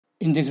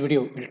In this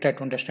video, we'll try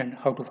to understand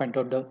how to find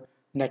out the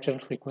natural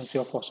frequency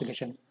of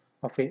oscillation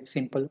of a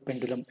simple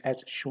pendulum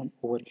as shown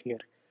over here.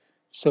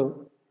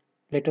 So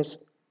let us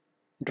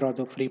draw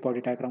the free body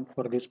diagram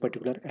for this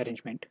particular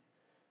arrangement.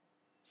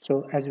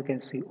 So as you can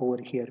see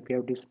over here, we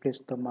have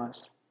displaced the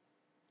mass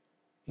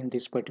in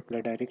this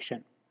particular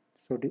direction.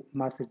 So the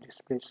mass is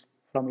displaced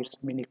from its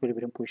mean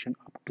equilibrium position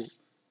up to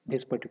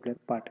this particular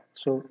part.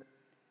 So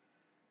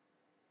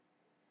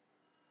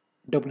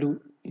W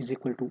is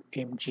equal to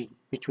mg,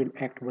 which will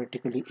act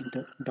vertically in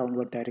the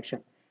downward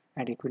direction,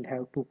 and it will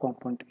have two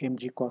components,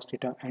 mg cos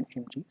theta and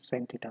mg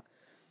sin theta.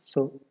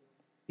 So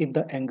if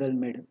the angle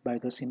made by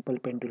the simple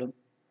pendulum,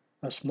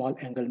 a small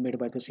angle made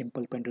by the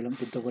simple pendulum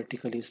with the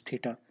vertical is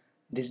theta,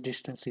 this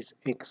distance is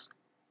x,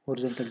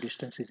 horizontal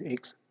distance is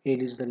x,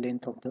 L is the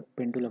length of the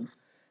pendulum,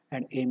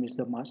 and m is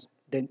the mass,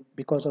 then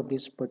because of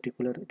this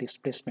particular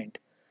displacement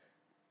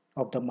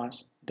of the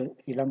mass, the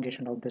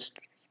elongation of the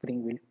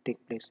spring will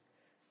take place,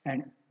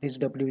 and this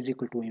W is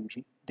equal to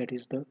mg, that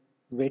is the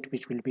weight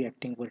which will be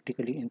acting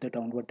vertically in the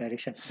downward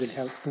direction will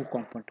have two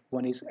components.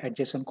 One is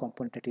adjacent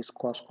component, that is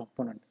cos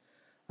component,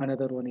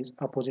 another one is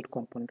opposite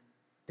component,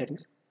 that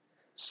is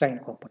sine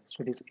component.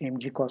 So this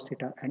mg cos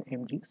theta and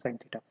mg sin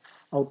theta.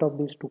 Out of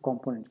these two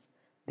components,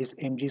 this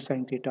mg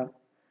sin theta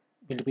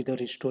will be the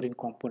restoring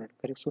component,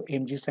 correct? So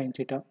mg sin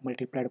theta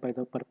multiplied by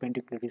the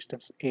perpendicular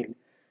distance L,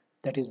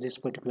 that is this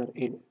particular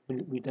L,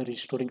 will be the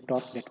restoring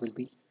torque that will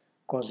be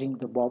causing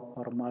the bob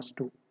or mass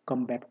to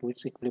come back to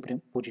its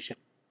equilibrium position.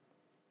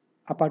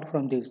 Apart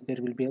from this, there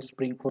will be a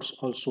spring force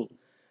also,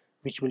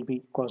 which will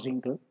be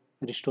causing the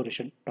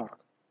restoration torque.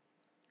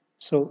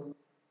 So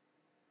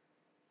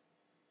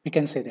we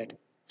can say that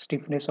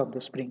stiffness of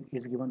the spring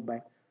is given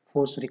by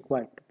force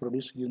required to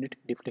produce unit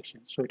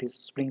deflection. So it is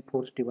spring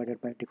force divided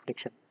by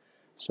deflection.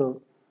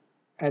 So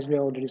as we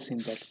have already seen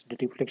that the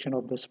deflection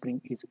of the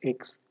spring is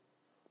x.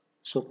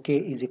 So K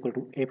is equal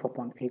to F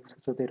upon X.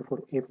 So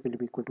therefore F will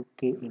be equal to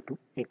K into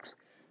X.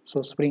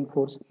 So spring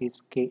force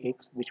is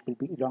Kx, which will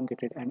be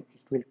elongated, and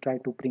it will try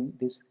to bring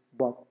this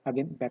bob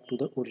again back to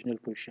the original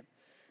position.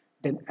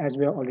 Then as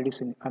we have already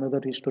seen,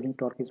 another restoring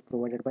torque is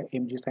provided by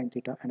mg sin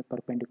theta and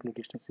perpendicular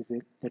distance is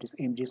L, that is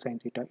mg sin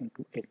theta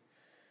into L.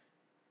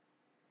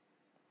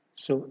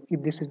 So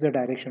if this is the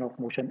direction of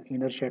motion,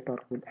 inertia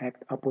torque will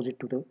act opposite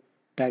to the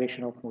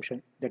direction of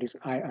motion, that is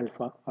I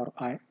alpha or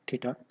I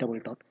theta double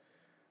dot.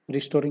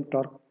 Restoring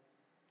torque,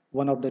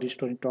 one of the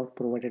restoring torque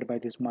provided by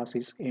this mass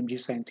is mg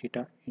sin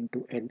theta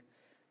into L,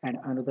 and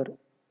another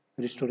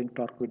restoring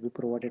torque will be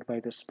provided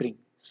by the spring.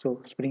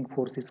 So spring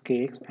force is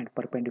Kx and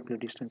perpendicular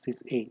distance is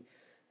A.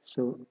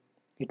 So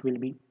it will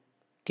be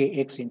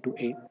Kx into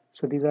A.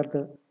 So these are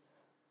the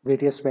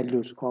various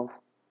values of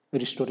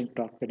restoring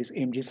torque, that is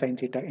mg sin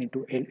theta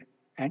into L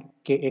and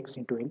Kx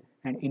into L,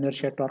 and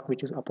inertia torque,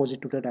 which is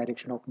opposite to the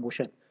direction of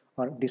motion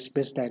or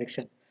displaced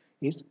direction,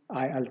 is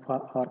I alpha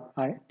or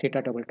I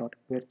theta double dot,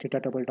 where theta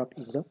double dot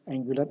is the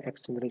angular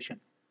acceleration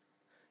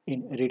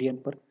in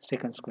radian per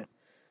second square.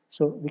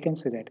 So we can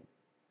say that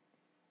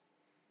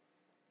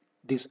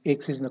this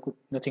x is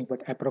nothing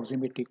but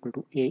approximately equal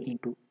to a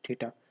into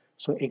theta.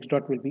 So x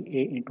dot will be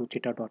a into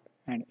theta dot,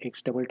 and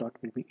x double dot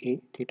will be a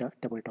theta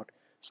double dot.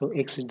 So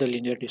x is the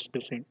linear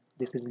displacement,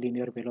 this is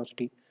linear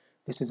velocity,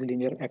 this is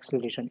linear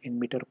acceleration in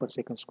meter per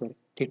second square.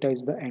 Theta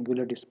is the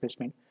angular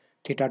displacement,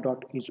 theta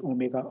dot is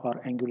omega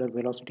or angular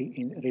velocity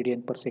in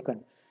radian per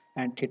second,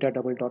 and theta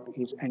double dot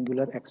is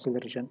angular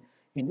acceleration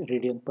in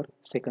radian per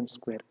second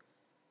square.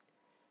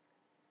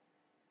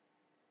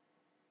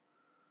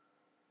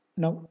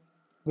 Now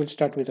we'll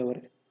start with our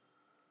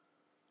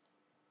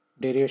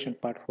derivation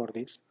part for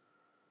this.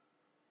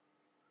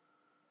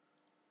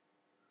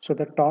 So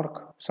the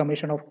torque,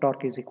 summation of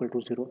torque is equal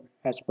to 0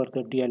 as per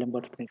the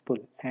D'Alembert principle,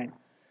 and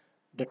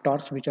the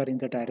torques which are in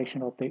the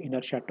direction of the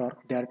inertia torque,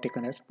 they are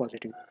taken as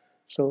positive.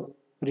 So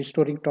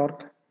restoring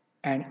torque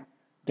and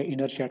the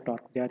inertia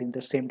torque, they are in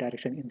the same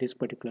direction in this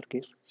particular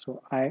case.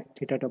 So I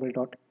theta double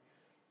dot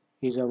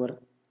is our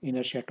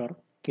inertia torque,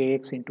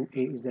 Kx into A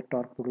is the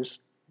torque produced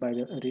by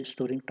the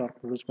restoring torque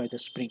produced by the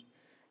spring,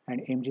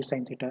 and mg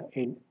sin theta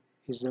L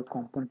is the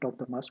component of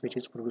the mass which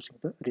is producing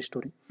the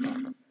restoring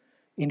torque.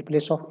 In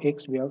place of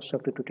x, we have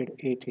substituted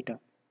a theta.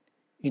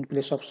 In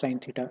place of sin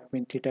theta,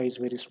 when theta is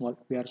very small,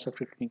 we are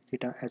substituting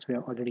theta as we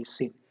have already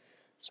seen.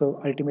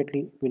 So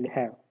ultimately, we'll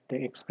have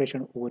the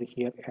expression over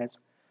here as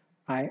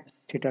I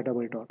theta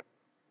double dot,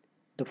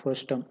 the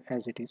first term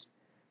as it is,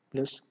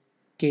 plus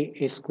k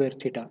a square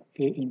theta,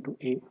 a into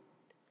a,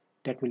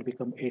 that will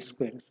become a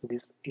square. So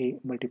this a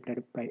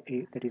multiplied by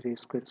a, that is a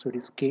square. So it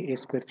is k a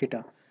square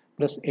theta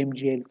plus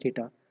mgl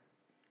theta,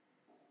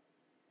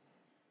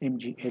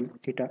 mgl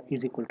theta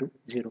is equal to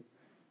 0.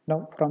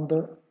 Now from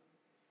the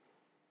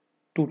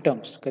two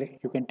terms,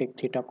 correct, you can take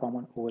theta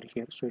common over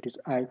here. So it is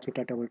I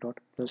theta double dot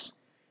plus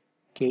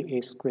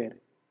ka square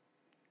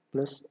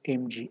plus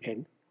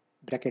mgl,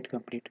 bracket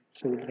complete.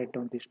 So we'll write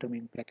down this term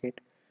in bracket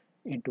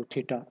into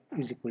theta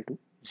is equal to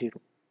 0.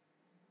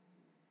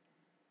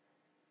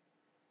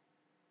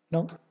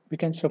 Now we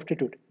can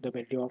substitute the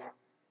value of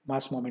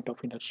mass moment of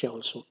inertia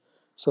also.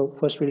 So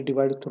first we'll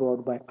divide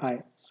throughout by I,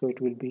 so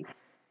it will be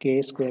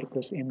K square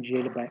plus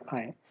mgl by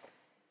I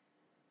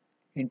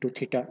into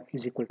theta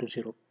is equal to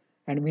 0.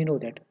 And we know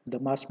that the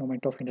mass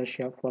moment of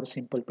inertia for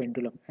simple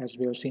pendulum, as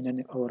we have seen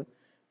in our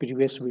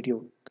previous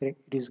video, correct,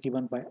 it is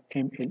given by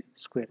ml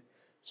square.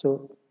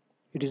 So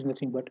it is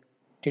nothing but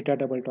theta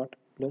double dot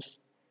plus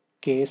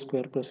K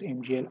square plus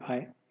mgl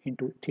I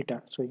into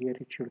theta. So here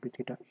it should be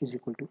theta is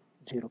equal to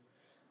 0.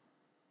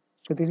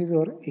 So this is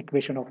our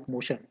equation of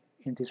motion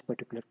in this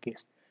particular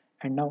case.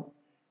 And now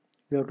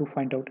we have to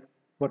find out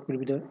what will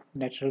be the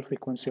natural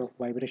frequency of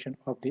vibration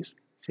of this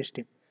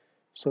system.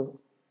 So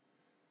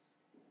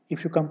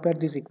if you compare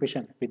this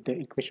equation with the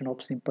equation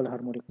of simple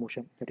harmonic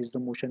motion, that is the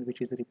motion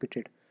which is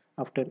repeated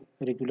after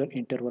a regular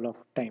interval of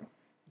time,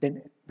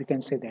 then we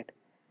can say that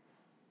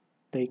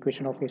the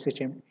equation of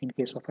SHM in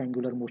case of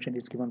angular motion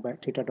is given by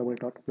theta double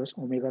dot plus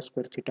omega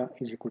square theta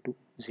is equal to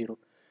 0.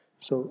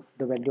 So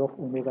the value of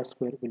omega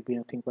square will be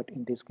nothing but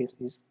in this case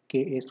is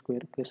Ka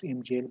square plus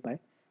mgl by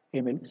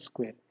ml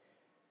square.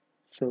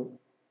 So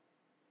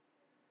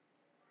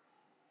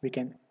we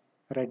can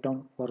write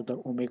down for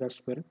the omega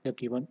square the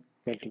given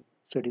value.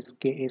 So it is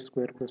Ka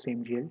square plus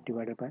mgl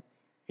divided by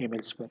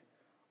ml square.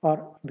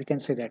 Or we can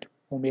say that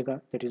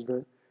omega, that is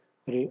the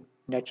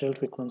natural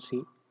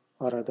frequency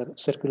or other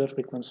circular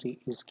frequency,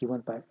 is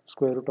given by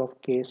square root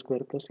of K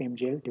square plus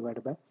mgl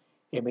divided by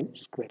ml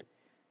square.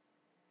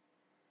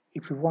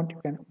 If you want, you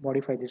can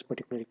modify this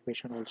particular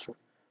equation also.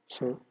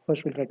 So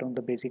first we'll write down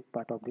the basic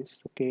part of this.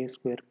 So K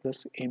square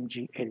plus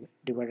mgl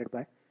divided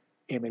by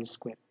ml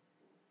square.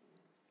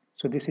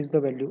 So this is the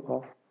value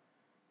of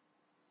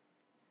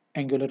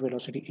angular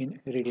velocity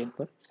in radian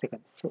per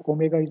second. So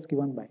omega is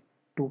given by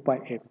 2 pi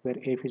f, where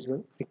f is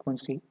the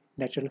frequency,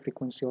 natural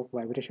frequency of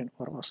vibration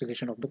or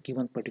oscillation of the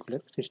given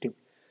particular system.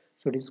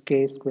 So it is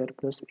K square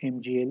plus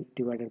mgl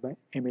divided by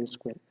ml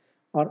square.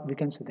 Or we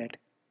can say that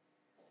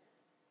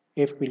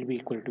f will be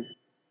equal to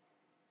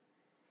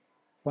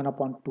 1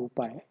 upon 2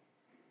 pi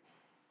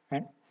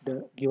and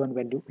the given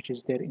value which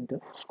is there in the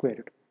square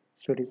root.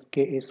 So it is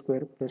Ka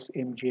square plus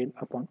mgl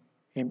upon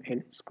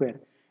ml square,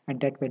 and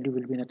that value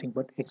will be nothing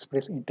but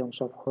expressed in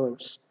terms of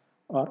hertz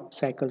or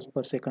cycles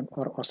per second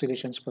or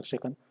oscillations per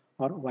second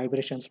or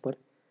vibrations per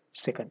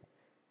second.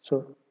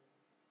 So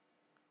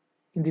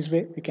in this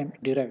way we can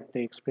derive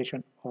the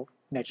expression of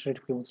natural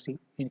frequency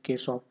in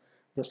case of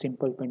the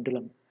simple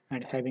pendulum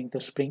and having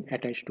the spring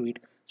attached to it,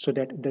 so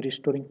that the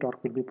restoring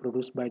torque will be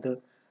produced by the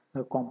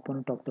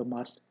component of the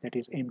mass, that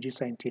is mg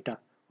sin theta,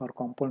 or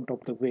component of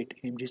the weight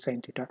mg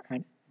sin theta,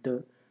 and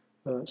the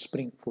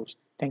spring force.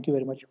 Thank you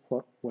very much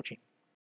for watching.